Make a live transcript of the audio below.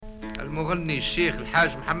المغني الشيخ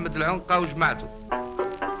الحاج محمد العنقة وجماعته.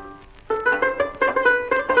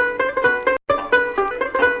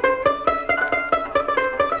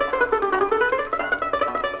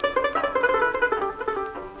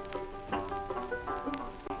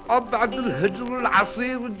 بعد الهجر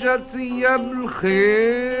العصير جات ايام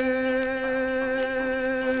الخير،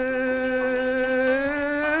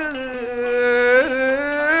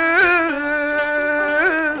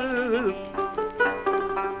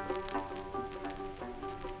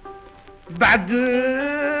 بعد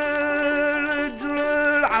الهجر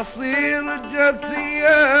العصير جات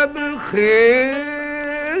ايام الخير،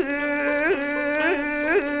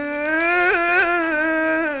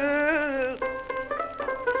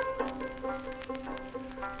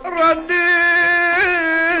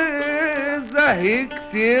 زاهي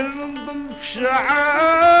كثير نضم في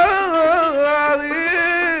شعاري،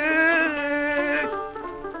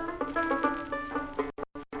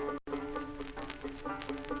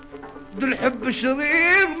 دو الحب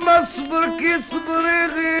شريف ما صبرك يصبر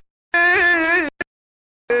يغير،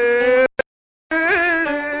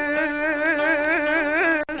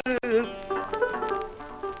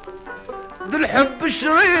 دو الحب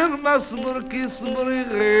شريف ما صبرك يصبر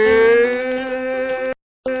يغير،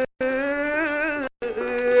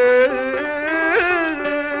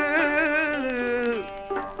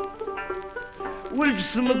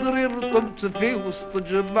 والجسم ضرير رطبت في وسط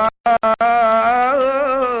جمال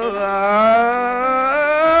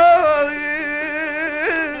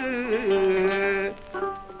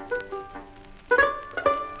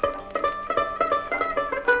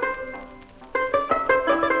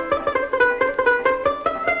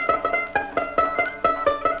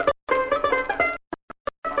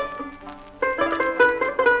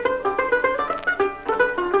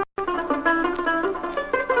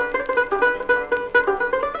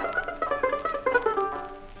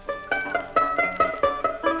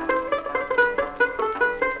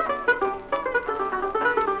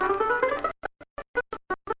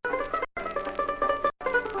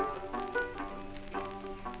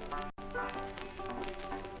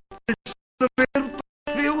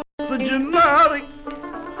في وسط جماري،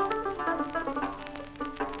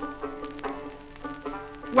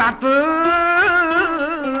 وعطف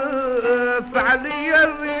علي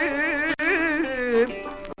الريم،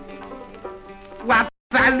 وعطف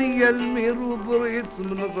علي المير وبريت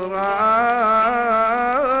من ضراري،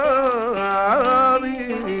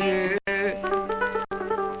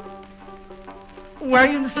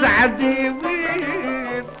 وين سعدي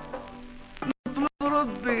وين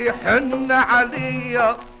ربي يحن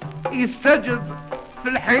عليا يستجب في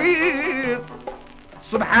الحين،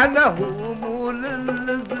 سبحانه مول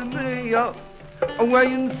الزمية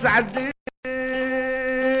وين سعدي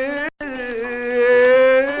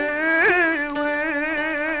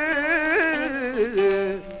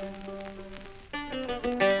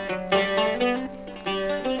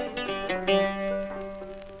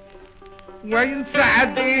وين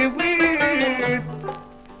سعدي وين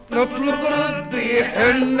نطلب ربي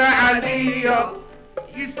يحن عليا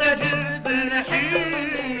يستجب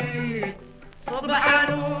الحين،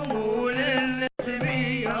 سبحانه مول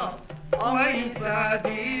السمية وين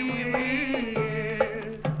سعدي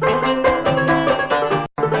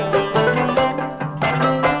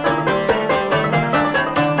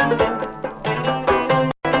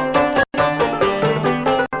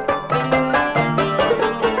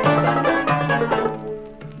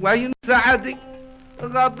وين سعدي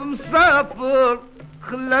غاب مسافر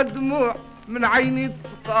خلى دموع من عيني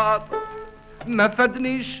تسقط، ما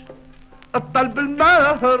فادنيش الطلب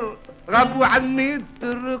المهر غابوا عني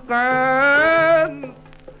الترقان،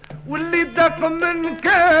 واللي دق من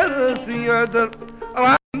كاس يدر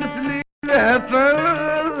راه مثلي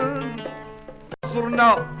الهفان،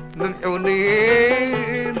 صرنا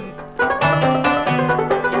ممحونين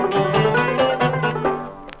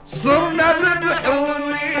صرنا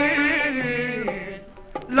ممحونين،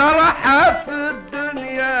 لا راحة في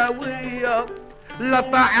الدنيا ويا لا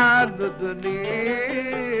طعام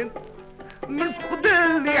بنين، من فقد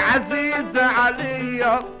اللي عزيز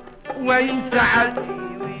عليا وين سعدي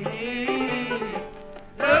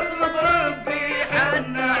درب ربي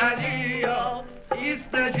حن عليا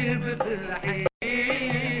يستجيب في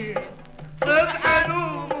الحين،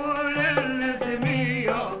 سبحانه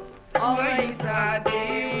للزمية وين سعدي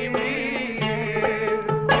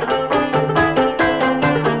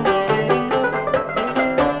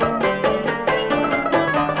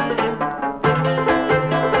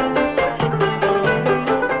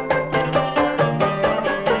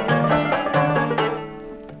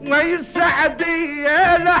وين سعدي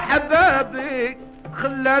يا لحبابي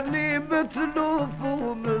خلاني متلوف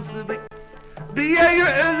ومسبي. قلبي بيا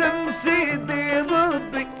يعلم سيدي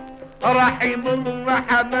ربي رحيم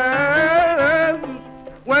الرحمن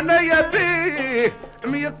وانا يبيه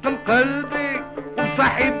ميقن قلبي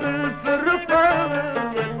وصاحب الفرقان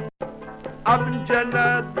من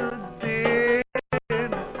جناب الدين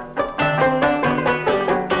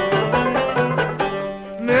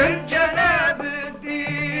من جناب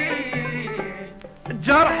الدين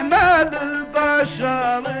جرح مال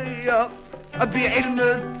البشرية بعلم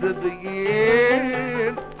التبيين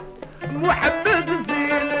محمد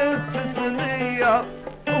زين التسمية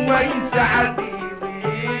ويسعدني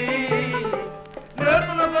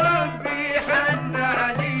نطلب ربي حن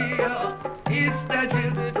عليا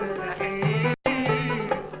يستجب بالحين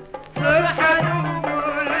فرحة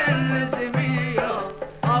نور الزمية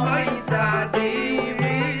ويسعدني